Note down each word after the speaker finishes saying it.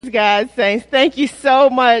God, saints, thank you so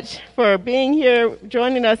much for being here,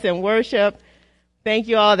 joining us in worship. Thank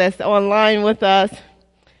you all that's online with us.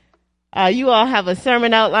 You all have a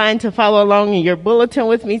sermon outline to follow along in your bulletin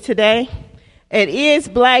with me today. It is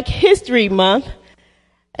Black History Month,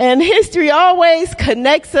 and history always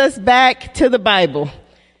connects us back to the Bible.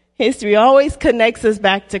 History always connects us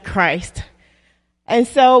back to Christ. And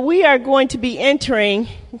so we are going to be entering,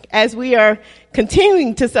 as we are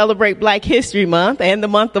continuing to celebrate Black History Month and the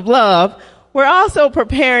month of love, we're also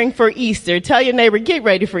preparing for Easter. Tell your neighbor, get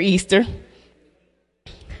ready for Easter.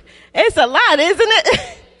 It's a lot, isn't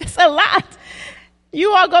it? It's a lot.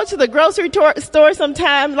 You all go to the grocery store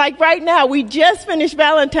sometime. Like right now, we just finished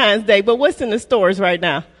Valentine's Day, but what's in the stores right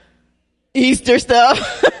now? Easter stuff.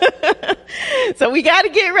 So we got to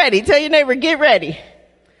get ready. Tell your neighbor, get ready.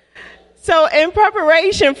 So in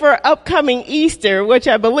preparation for upcoming Easter, which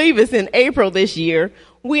I believe is in April this year,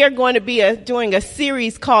 we are going to be doing a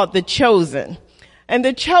series called The Chosen. And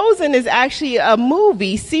The Chosen is actually a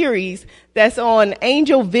movie series that's on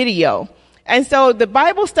Angel Video. And so the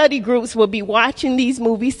Bible study groups will be watching these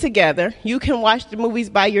movies together. You can watch the movies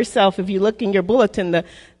by yourself. If you look in your bulletin,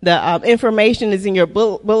 the information is in your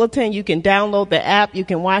bulletin. You can download the app. You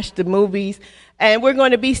can watch the movies. And we're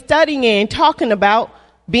going to be studying and talking about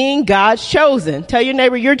being God's chosen. Tell your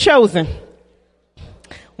neighbor, you're chosen.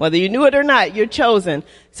 Whether you knew it or not, you're chosen.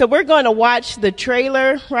 So we're going to watch the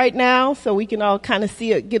trailer right now so we can all kind of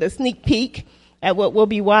see it, get a sneak peek at what we'll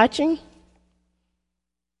be watching.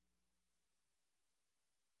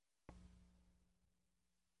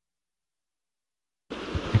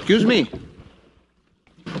 Excuse me.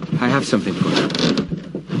 I have something for you.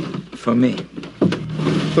 For me.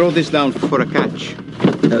 Throw this down for a catch.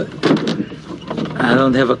 I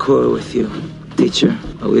don't have a quarrel with you, teacher.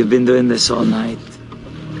 We've been doing this all night.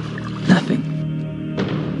 Nothing.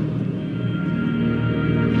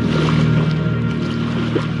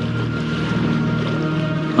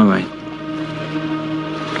 All right.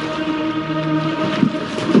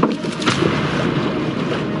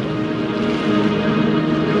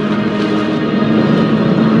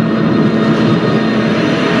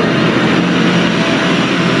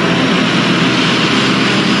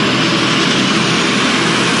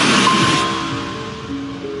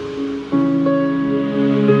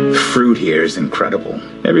 Here is incredible.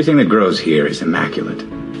 Everything that grows here is immaculate.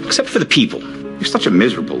 Except for the people. You're such a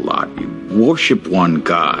miserable lot. You worship one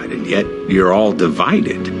God, and yet you're all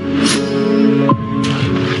divided.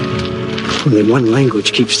 Only one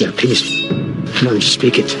language keeps their peace. None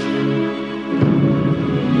speak it.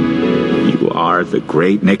 You are the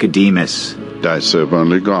great Nicodemus. I serve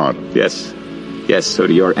only God. Yes. Yes, so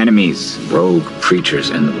do your enemies, rogue preachers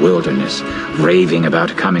in the wilderness, raving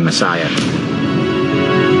about a coming Messiah.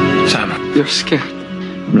 You're scared.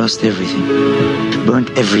 I've lost everything. Burnt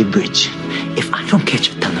every bridge. If I don't catch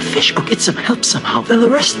a ton of fish or get some help somehow, they'll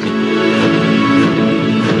arrest me.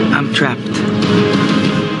 I'm trapped.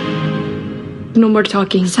 No more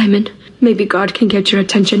talking, Simon. Maybe God can get your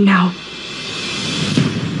attention now.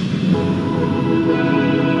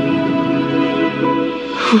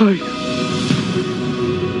 Who are you?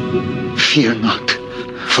 Fear not,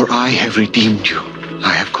 for I have redeemed you.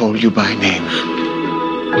 I have called you by name.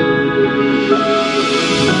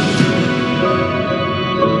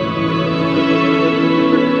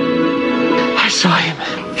 I saw him.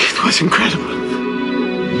 It was incredible.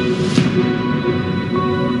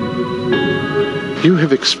 You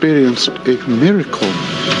have experienced a miracle.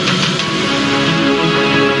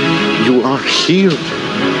 You are healed.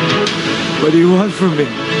 What do you want from me?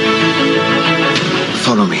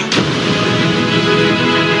 Follow me.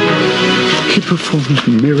 He performs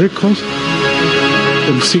miracles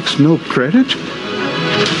and seeks no credit.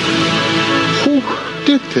 Who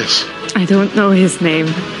did this? I don't know his name.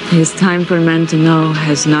 His time for men to know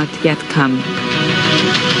has not yet come.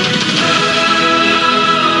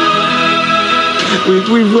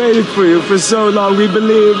 We've waited for you for so long, we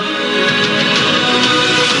believe.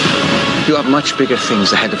 You have much bigger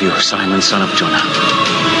things ahead of you, Simon, son of Jonah.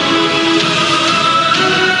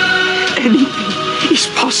 Anything is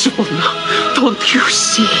possible now. Don't you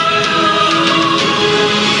see?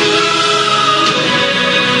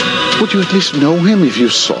 Would you at least know him if you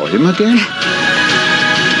saw him again?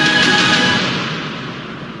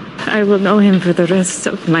 I will know him for the rest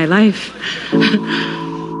of my life.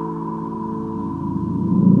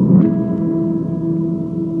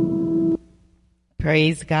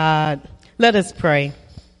 Praise God. Let us pray.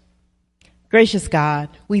 Gracious God,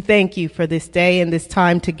 we thank you for this day and this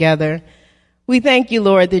time together. We thank you,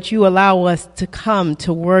 Lord, that you allow us to come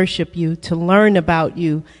to worship you, to learn about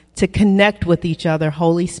you, to connect with each other,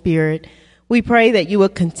 Holy Spirit. We pray that you will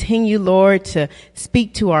continue, Lord, to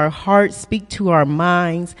speak to our hearts, speak to our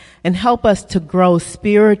minds, and help us to grow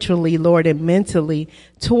spiritually, Lord, and mentally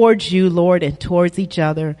towards you, Lord, and towards each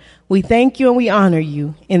other. We thank you and we honor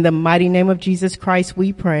you. In the mighty name of Jesus Christ,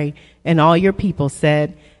 we pray. And all your people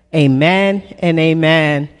said, amen and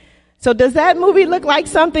amen. So does that movie look like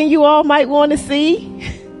something you all might want to see?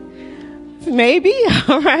 Maybe.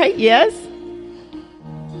 All right. Yes.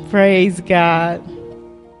 Praise God.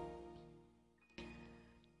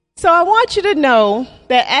 So I want you to know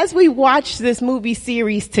that as we watch this movie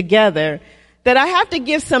series together, that I have to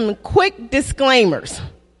give some quick disclaimers.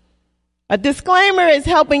 A disclaimer is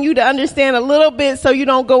helping you to understand a little bit so you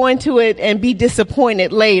don't go into it and be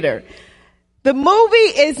disappointed later. The movie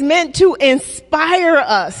is meant to inspire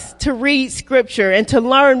us to read scripture and to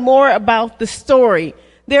learn more about the story.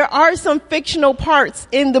 There are some fictional parts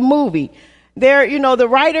in the movie. The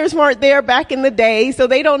writers weren't there back in the day, so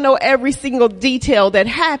they don't know every single detail that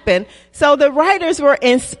happened. So the writers were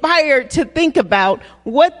inspired to think about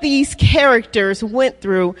what these characters went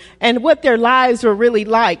through and what their lives were really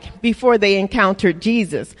like before they encountered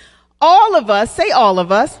Jesus. All of us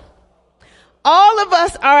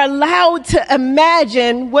are allowed to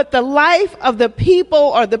imagine what the life of the people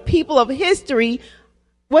or the people of history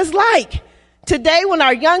was like. Today, when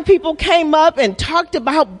our young people came up and talked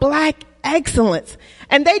about Black excellence,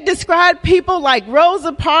 and they described people like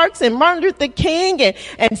Rosa Parks and Martin Luther King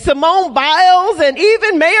and Simone Biles and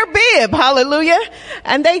even Mayor Bibb, hallelujah.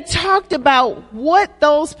 And they talked about what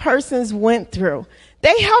those persons went through.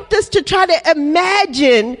 They helped us to try to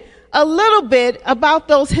imagine a little bit about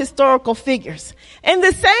those historical figures. In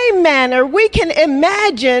the same manner, we can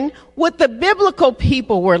imagine what the biblical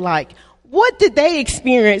people were like. What did they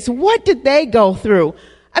experience? What did they go through?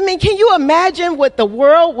 I mean, can you imagine what the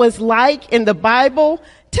world was like in the Bible?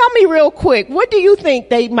 Tell me real quick, what do you think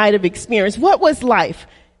they might have experienced? What was life?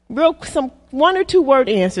 Some 1 or 2 word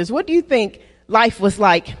answers. What do you think life was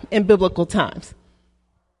like in biblical times?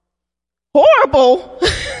 Horrible.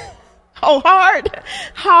 Oh,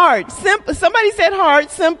 hard, simple. Somebody said hard,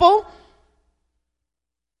 simple.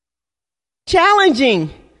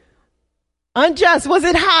 Challenging. Unjust. Was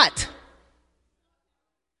it hot?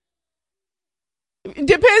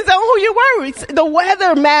 Depends on who you were. The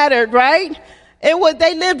weather mattered, right? And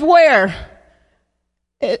they lived where?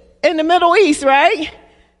 In the Middle East, right?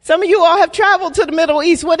 Some of you all have traveled to the Middle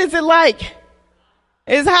East. What is it like?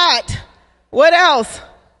 It's hot. What else?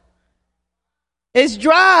 It's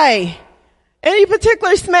dry. Any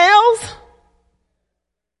particular smells?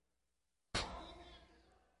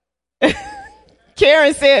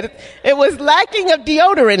 Karen said it was lacking of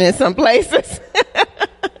deodorant in some places.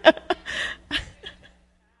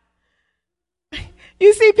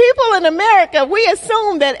 You see, people in America, we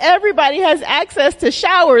assume that everybody has access to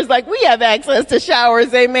showers like we have access to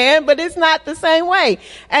showers, amen, but it's not the same way.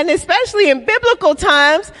 And especially in biblical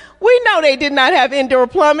times, we know they did not have indoor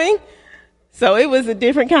plumbing, so it was a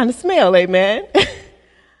different kind of smell, amen.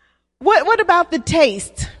 What about the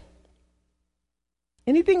taste?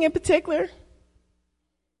 Anything in particular?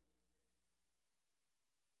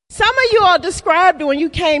 Some of you all described when you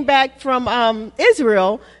came back from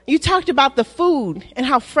Israel, you talked about the food and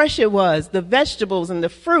how fresh it was, the vegetables and the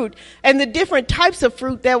fruit and the different types of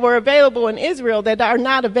fruit that were available in Israel that are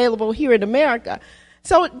not available here in America.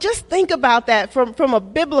 So just think about that from a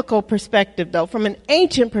biblical perspective, though, from an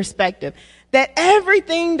ancient perspective, that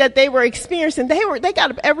everything that they were experiencing, they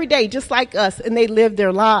got up every day just like us, and they lived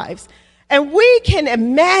their lives. And we can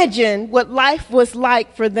imagine what life was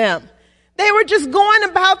like for them. They were just going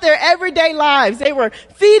about their everyday lives. They were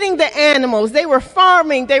feeding the animals. They were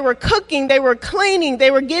farming. They were cooking. They were cleaning. They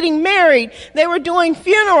were getting married. They were doing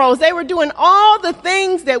funerals. They were doing all the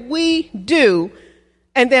things that we do.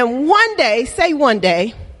 And then one day, say one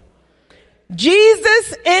day,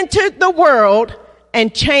 Jesus entered the world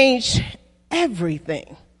and changed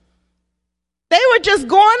everything. They were just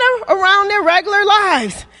going around their regular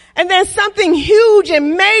lives. And then something huge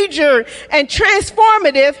and major and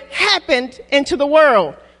transformative happened into the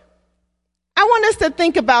world. I want us to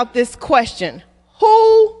think about this question.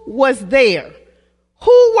 Who was there?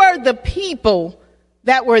 Who were the people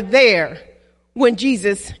that were there when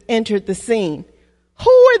Jesus entered the scene?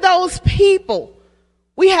 Who were those people?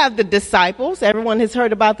 We have the disciples. Everyone has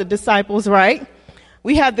heard about the disciples, right?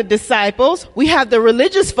 We have the disciples. We have the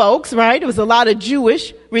religious folks, right? There was a lot of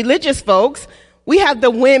Jewish religious folks. We have the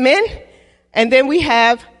women, and then we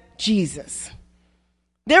have Jesus.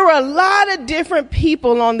 There were a lot of different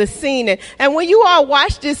people on the scene. And when you all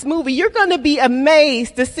watch this movie, you're going to be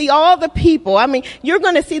amazed to see all the people. I mean, you're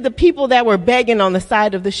going to see the people that were begging on the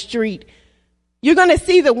side of the street. You're going to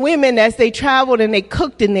see the women as they traveled and they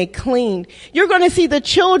cooked and they cleaned. You're going to see the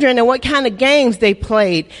children and what kind of games they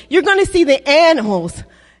played. You're going to see the animals.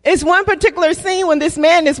 It's one particular scene when this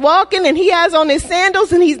man is walking and he has on his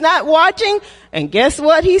sandals and he's not watching. And guess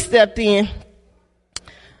what? He stepped in.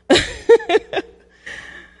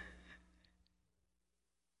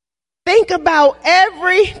 Think about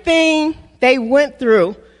everything they went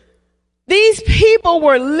through. These people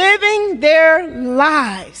were living their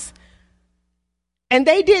lives. And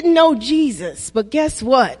they didn't know Jesus. But guess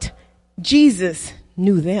what? Jesus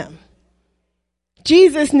knew them.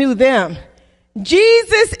 Jesus knew them.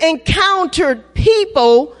 Jesus encountered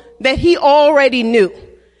people that he already knew.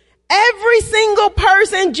 Every single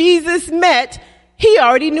person Jesus met, he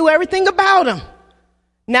already knew everything about them.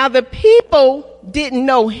 Now the people didn't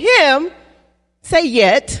know him, say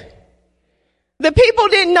yet. The people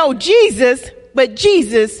didn't know Jesus, but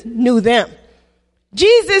Jesus knew them.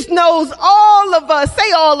 Jesus knows all of us.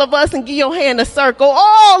 Say all of us and give your hand a circle.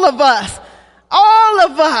 All of us. All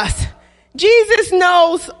of us. Jesus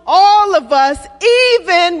knows all of us,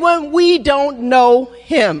 even when we don't know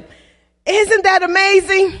him. Isn't that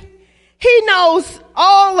amazing? He knows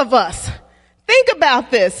all of us. Think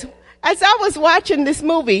about this. As I was watching this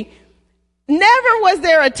movie, never was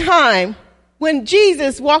there a time when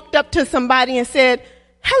Jesus walked up to somebody and said,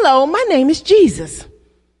 "Hello, my name is Jesus."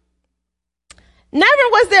 Never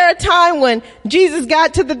was there a time when Jesus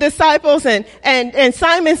got to the disciples and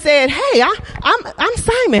Simon said, "Hey, I'm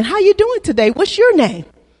Simon. How you doing today? What's your name?"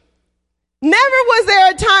 Never was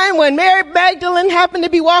there a time when Mary Magdalene happened to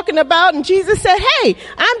be walking about and Jesus said, "Hey,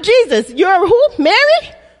 I'm Jesus. You're who?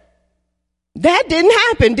 Mary?" That didn't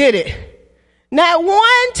happen, did it? Not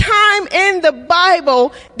one time in the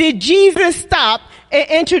Bible did Jesus stop and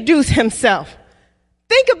introduce himself.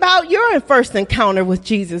 Think about your first encounter with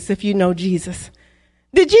Jesus if you know Jesus.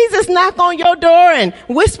 Did Jesus knock on your door and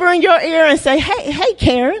whisper in your ear and say, hey,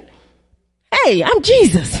 Karen, hey, I'm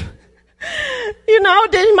Jesus. You know,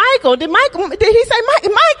 did he say,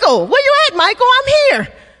 Michael, where you at, Michael? I'm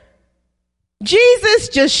here. Jesus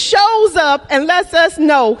just shows up and lets us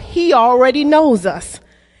know he already knows us.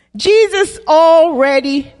 Jesus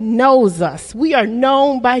already knows us. We are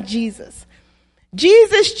known by Jesus.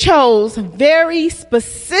 Jesus chose very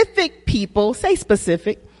specific people, say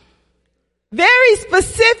specific, very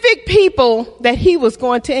specific people that he was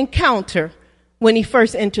going to encounter when he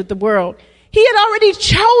first entered the world. He had already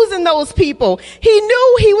chosen those people. He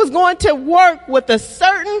knew he was going to work with a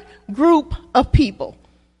certain group of people.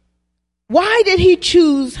 Why did he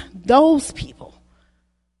choose those people?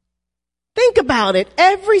 Think about it.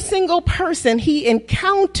 Every single person he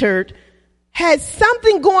encountered had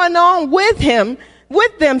something going on with him,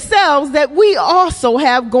 with themselves, that we also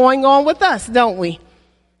have going on with us, don't we?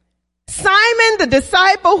 Simon, the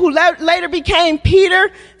disciple who later became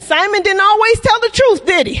Peter, Simon didn't always tell the truth,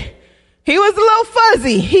 did he? He was a little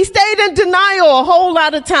fuzzy. He stayed in denial a whole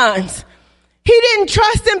lot of times. He didn't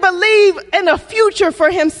trust and believe in a future for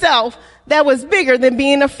himself that was bigger than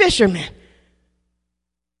being a fisherman.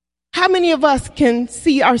 How many of us can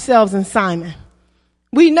see ourselves in Simon?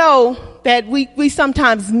 We know that we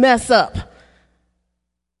sometimes mess up.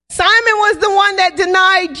 Simon was the one that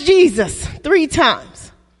denied Jesus 3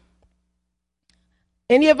 times.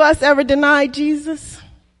 Any of us ever denied Jesus?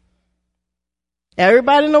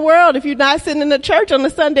 Everybody in the world, if you're not sitting in the church on a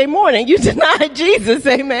Sunday morning, you denied Jesus,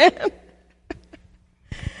 amen.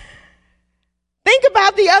 Think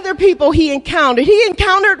about the other people he encountered. He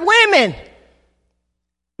encountered women.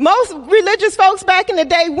 Most religious folks back in the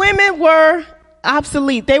day, women were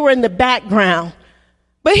obsolete. They were in the background.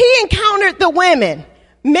 But he encountered the women.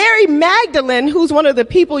 Mary Magdalene, who's one of the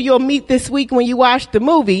people you'll meet this week when you watch the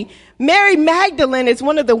movie, Mary Magdalene is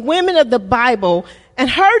one of the women of the Bible. And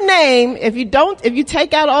her name, if you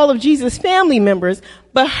take out all of Jesus' family members,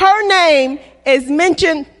 but her name is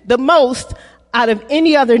mentioned the most out of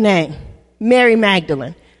any other name, Mary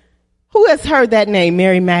Magdalene. Who has heard that name,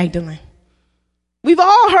 Mary Magdalene? We've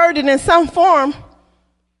all heard it in some form,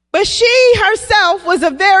 but she herself was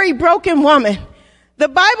a very broken woman. The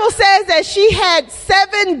Bible says that she had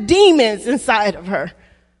 7 demons inside of her.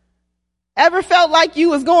 Ever felt like you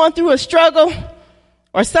was going through a struggle,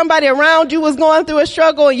 or somebody around you was going through a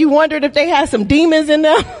struggle and you wondered if they had some demons in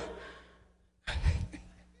them?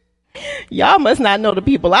 Y'all must not know the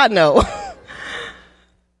people I know.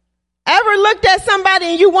 Ever looked at somebody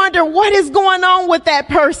and you wonder what is going on with that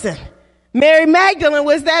person? Mary Magdalene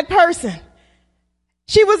was that person.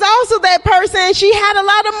 She was also that person. She had a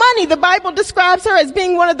lot of money. The Bible describes her as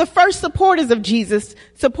being one of the first supporters of Jesus,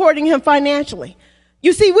 supporting him financially.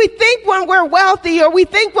 You see, we think when we're wealthy or we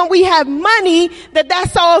think when we have money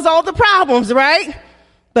that solves all the problems, right?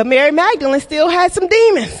 But Mary Magdalene still had some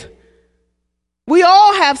demons. We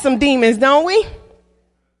all have some demons, don't we?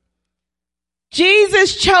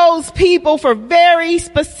 Jesus chose people for very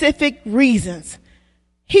specific reasons.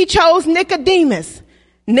 He chose Nicodemus.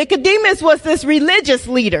 Nicodemus was this religious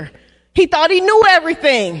leader. He thought he knew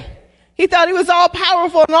everything. He thought he was all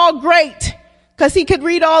powerful and all great because he could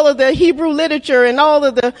read all of the Hebrew literature and all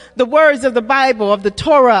of the words of the Bible, of the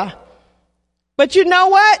Torah. But you know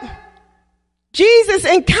what? Jesus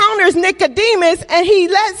encounters Nicodemus and he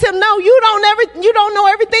lets him know you don't know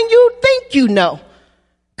everything you think you know.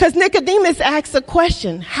 Because Nicodemus asks a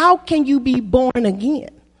question, how can you be born again?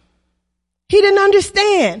 He didn't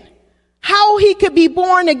understand how he could be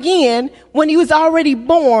born again when he was already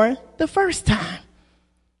born the first time.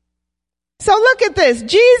 So look at this.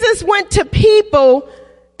 Jesus went to people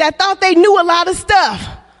that thought they knew a lot of stuff.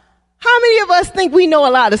 How many of us think we know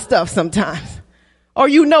a lot of stuff sometimes? Or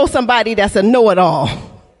you know somebody that's a know-it-all?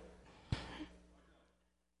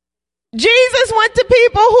 Jesus went to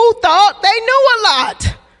people who thought they knew a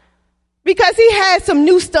lot because he had some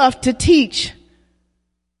new stuff to teach.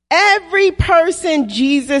 Every person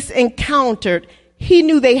Jesus encountered, he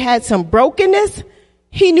knew they had some brokenness.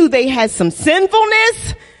 He knew they had some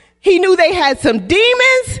sinfulness. He knew they had some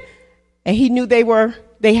demons. And he knew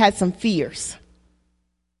they had some fears.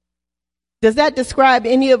 Does that describe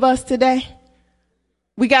any of us today?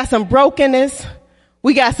 We got some brokenness.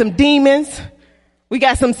 We got some demons. We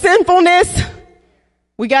got some sinfulness.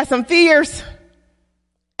 We got some fears.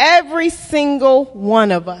 Every single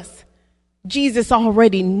one of us. Jesus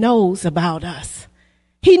already knows about us.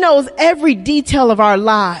 He knows every detail of our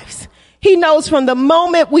lives. He knows from the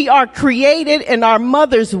moment we are created in our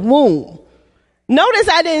mother's womb. Notice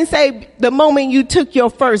I didn't say the moment you took your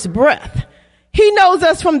first breath. He knows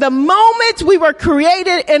us from the moment we were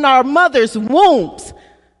created in our mother's wombs.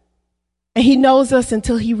 And he knows us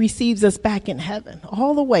until he receives us back in heaven,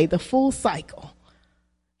 all the way, the full cycle.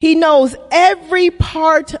 He knows every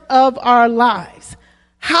part of our lives.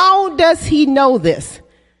 How does he know this?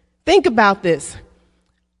 Think about this.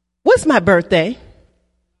 What's my birthday?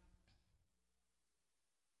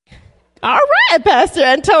 All right, Pastor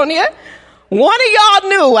Antonia. One of y'all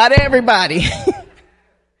knew out of everybody.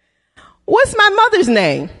 What's my mother's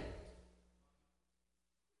name?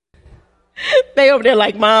 They over there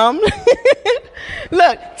like, Mom.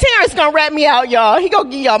 Look, Terrence gonna rat me out, y'all. He gonna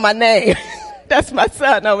give y'all my name. That's my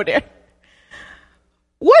son over there.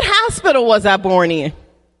 What hospital was I born in?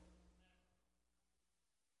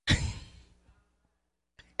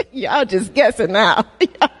 Y'all just guessing now.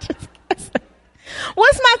 Y'all just guessing.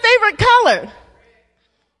 What's my favorite color?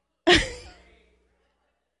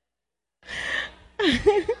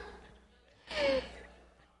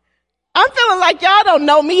 I'm feeling like y'all don't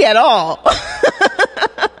know me at all.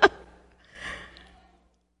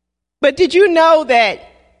 But did you know that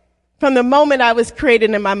from the moment I was created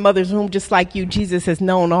in my mother's womb, just like you, Jesus has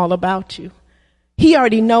known all about you. He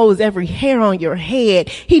already knows every hair on your head.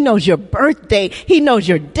 He knows your birth date. He knows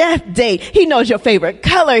your death date. He knows your favorite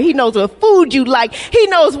color. He knows what food you like. He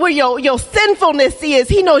knows where your sinfulness is.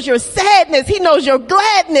 He knows your sadness. He knows your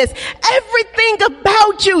gladness. Everything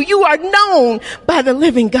about you, you are known by the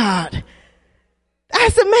living God.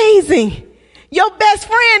 That's amazing. Your best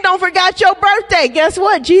friend don't forget your birthday. Guess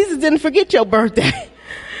what? Jesus didn't forget your birthday.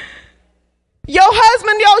 Your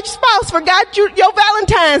husband, your spouse forgot your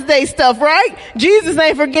Valentine's Day stuff, right? Jesus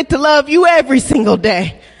ain't forget to love you every single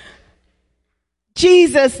day.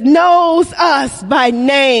 Jesus knows us by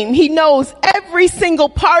name. He knows every single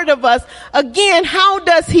part of us. Again, how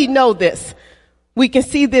does he know this? We can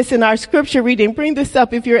see this in our scripture reading. Bring this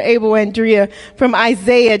up if you're able, Andrea, from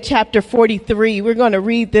Isaiah chapter 43. We're going to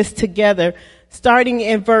read this together, starting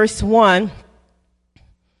in verse 1.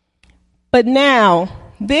 But now,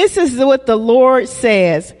 this is what the Lord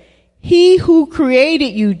says. He who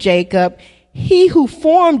created you, Jacob, he who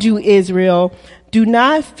formed you, Israel, do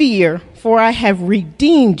not fear, for I have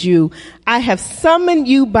redeemed you. I have summoned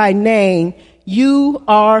you by name. You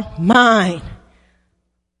are mine.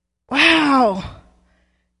 Wow.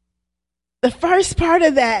 The first part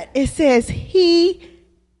of that, it says, he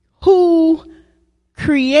who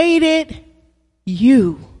created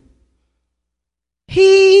you.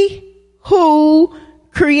 He who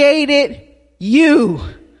created you.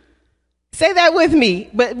 Say that with me,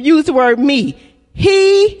 but use the word me.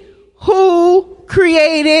 He who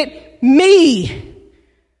created me.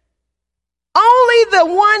 Only the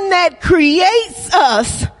one that creates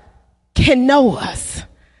us can know us.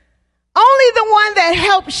 Only the one that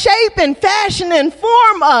helped shape and fashion and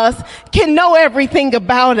form us can know everything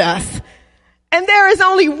about us. And there is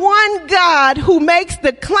only one God who makes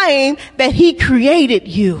the claim that he created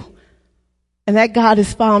you. And that God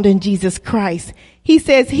is found in Jesus Christ. He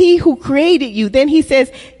says, he who created you. Then he says,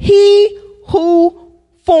 he who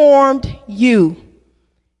formed you.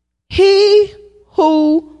 He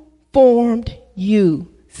who formed you.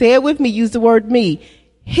 Say it with me. Use the word me.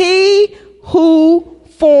 He who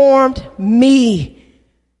formed me.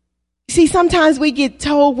 See, sometimes we get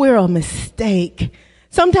told we're a mistake.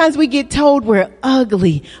 Sometimes we get told we're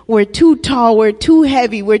ugly, we're too tall, we're too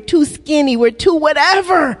heavy, we're too skinny, we're too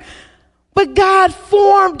whatever. But God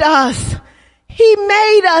formed us. He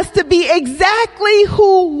made us to be exactly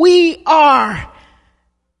who we are.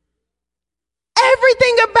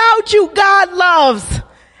 Everything about you, God loves.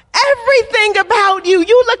 Everything about you.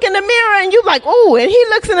 You look in the mirror and you like, oh, and he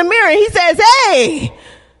looks in the mirror and he says, hey,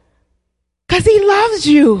 because he loves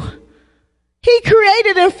you. He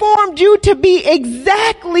created and formed you to be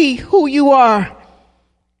exactly who you are.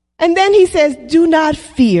 And then he says, do not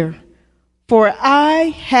fear, for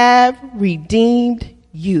I have redeemed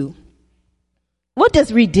you. What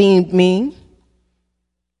does redeemed mean?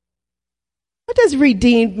 What does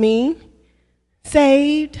redeemed mean?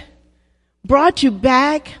 Saved, brought you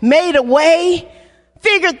back, made a way,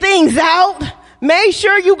 figured things out, made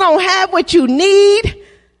sure you're going to have what you need.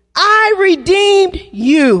 I redeemed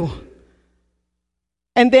you.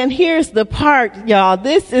 And then here's the part, y'all.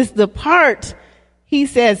 This is the part. He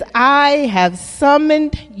says, I have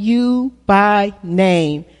summoned you by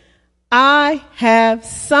name. I have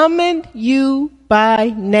summoned you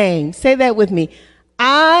by name. Say that with me.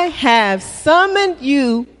 I have summoned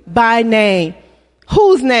you by name.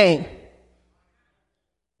 Whose name?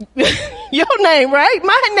 Your name, right?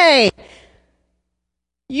 My name.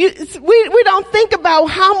 We don't think about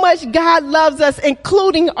how much God loves us,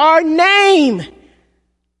 including our name.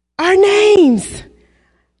 Our names.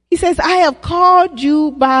 He says, I have called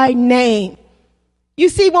you by name. You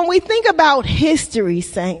see, when we think about history,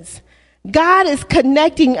 saints, God is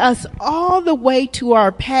connecting us all the way to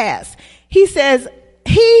our past. He says,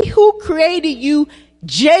 he who created you,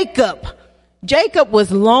 Jacob. Jacob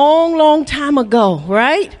was long time ago,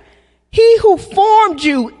 right? He who formed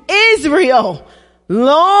you, Israel,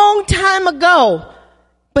 long time ago.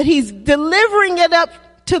 But he's delivering it up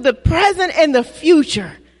to the present and the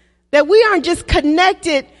future. That we aren't just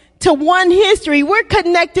connected to one history. We're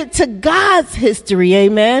connected to God's history.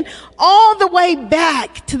 Amen. All the way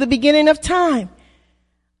back to the beginning of time.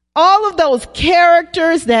 All of those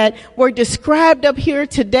characters that were described up here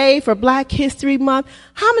today for Black History Month.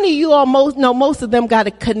 How many of you all know most of them got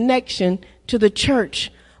a connection to the church?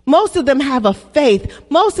 Most of them have a faith.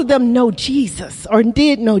 Most of them know Jesus or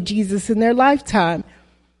did know Jesus in their lifetime.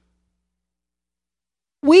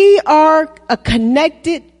 We are a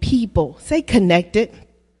connected people. Say connected.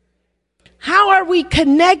 How are we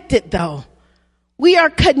connected though? We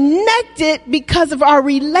are connected because of our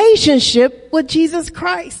relationship with Jesus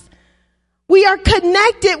Christ. We are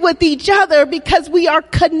connected with each other because we are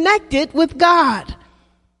connected with God.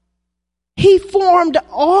 He formed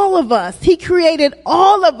all of us. He created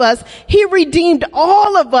all of us. He redeemed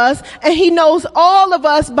all of us. And he knows all of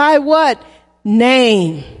us by what?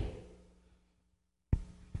 Name.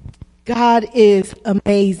 God is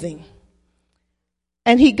amazing.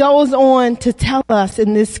 And he goes on to tell us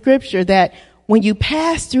in this scripture that when you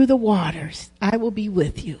pass through the waters, I will be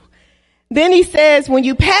with you. Then he says, when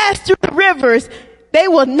you pass through the rivers, they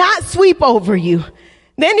will not sweep over you.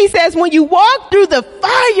 Then he says, when you walk through the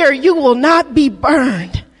fire, you will not be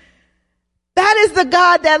burned. That is the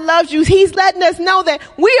God that loves you. He's letting us know that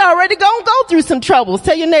we already gonna go through some troubles.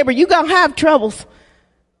 Tell your neighbor, you're gonna have troubles.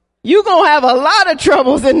 You're going to have a lot of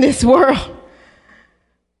troubles in this world.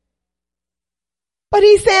 But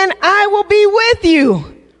he's saying, I will be with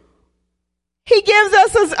you. He gives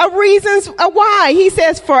us a reasons why. He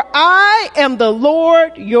says, for I am the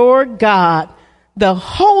Lord your God, the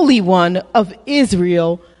Holy One of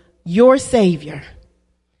Israel, your Savior.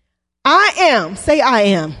 I am, say I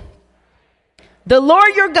am. The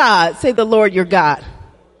Lord your God, say the Lord your God.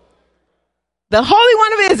 The Holy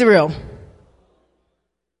One of Israel.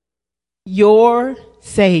 Your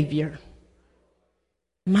Savior.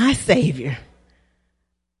 My Savior.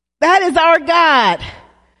 That is our God.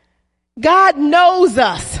 God knows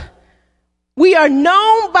us. We are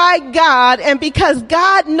known by God, and because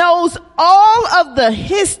God knows all of the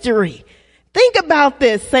history. Think about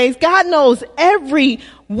this, saints. God knows every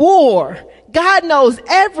war. God knows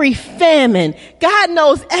every famine. God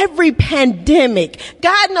knows every pandemic.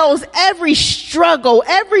 God knows every struggle,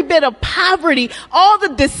 every bit of poverty, all the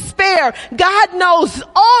despair. God knows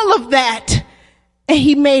all of that. And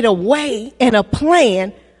he made a way and a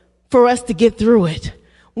plan for us to get through it.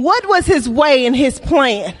 What was his way and his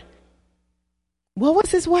plan? What was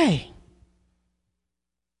his way?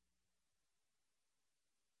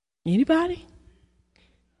 Anybody?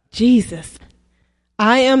 Jesus.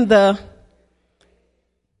 I am the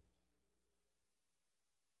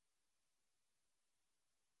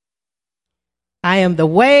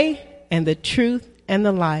way and the truth and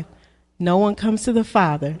the life. No one comes to the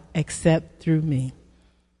Father except through me.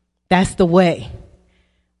 That's the way.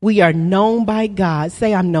 We are known by God.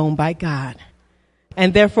 Say, I'm known by God.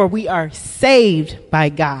 And therefore we are saved by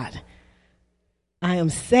God. I am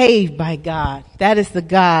saved by God. That is the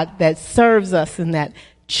God that serves us and that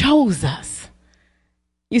chose us.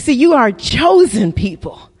 You see, you are chosen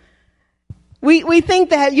people. We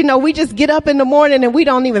think that, we just get up in the morning and we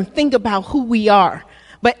don't even think about who we are.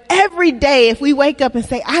 But every day, if we wake up and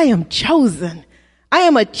say, I am chosen. I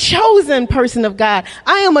am a chosen person of God.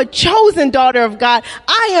 I am a chosen daughter of God.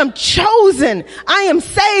 I am chosen. I am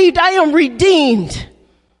saved. I am redeemed.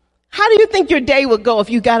 How do you think your day would go if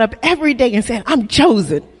you got up every day and said, I'm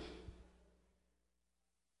chosen?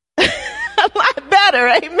 A lot better,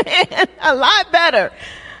 amen. A lot better.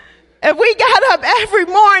 If we got up every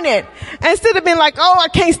morning, instead of being like, oh, I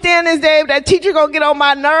can't stand this day, that teacher gonna get on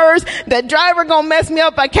my nerves, that driver gonna mess me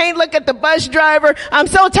up, I can't look at the bus driver, I'm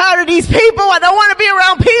so tired of these people, I don't want to be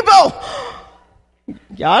around people.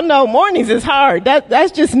 Y'all know mornings is hard.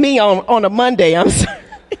 That's just me on a Monday, I'm sorry.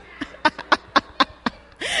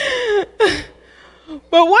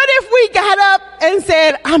 But what if we got up and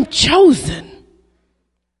said, I'm chosen?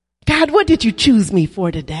 God, what did you choose me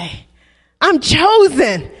for today? I'm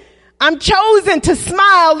chosen. I'm chosen to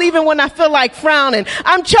smile even when I feel like frowning.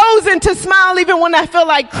 I'm chosen to smile even when I feel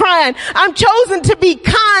like crying. I'm chosen to be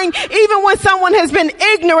kind even when someone has been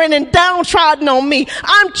ignorant and downtrodden on me.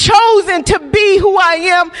 I'm chosen to be who I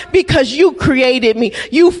am because you created me.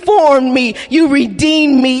 You formed me. You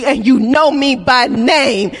redeemed me, and you know me by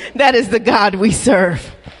name. That is the God we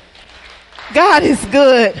serve. God is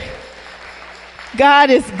good. God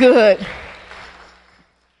is good.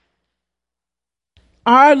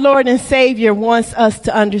 Our Lord and Savior wants us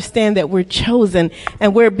to understand that we're chosen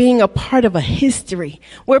and we're being a part of a history.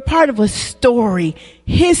 We're part of a story.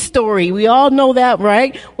 His story. We all know that,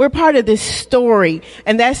 right? We're part of this story.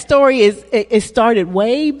 And that story it started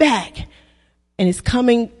way back and it's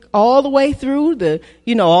coming all the way through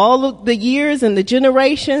all of the years and the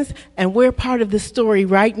generations. And we're part of the story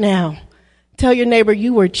right now. Tell your neighbor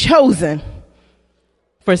you were chosen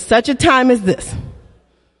for such a time as this.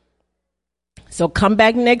 So come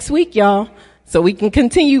back next week, y'all, so we can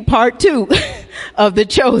continue part 2 of The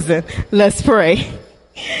Chosen. Let's pray.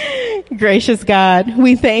 Gracious God,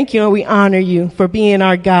 we thank you and we honor you for being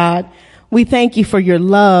our God. We thank you for your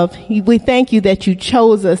love. We thank you that you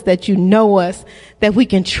chose us, that you know us, that we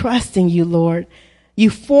can trust in you, Lord. You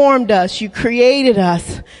formed us, you created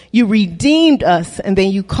us, you redeemed us, and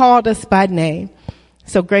then you called us by name.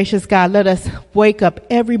 So gracious God, let us wake up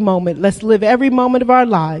every moment. Let's live every moment of our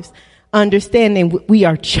lives understanding we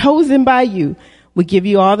are chosen by you. We give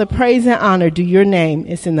you all the praise and honor due your name.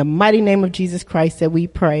 It's in the mighty name of Jesus Christ that we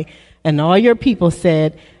pray. And all your people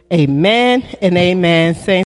said, amen and amen. Saying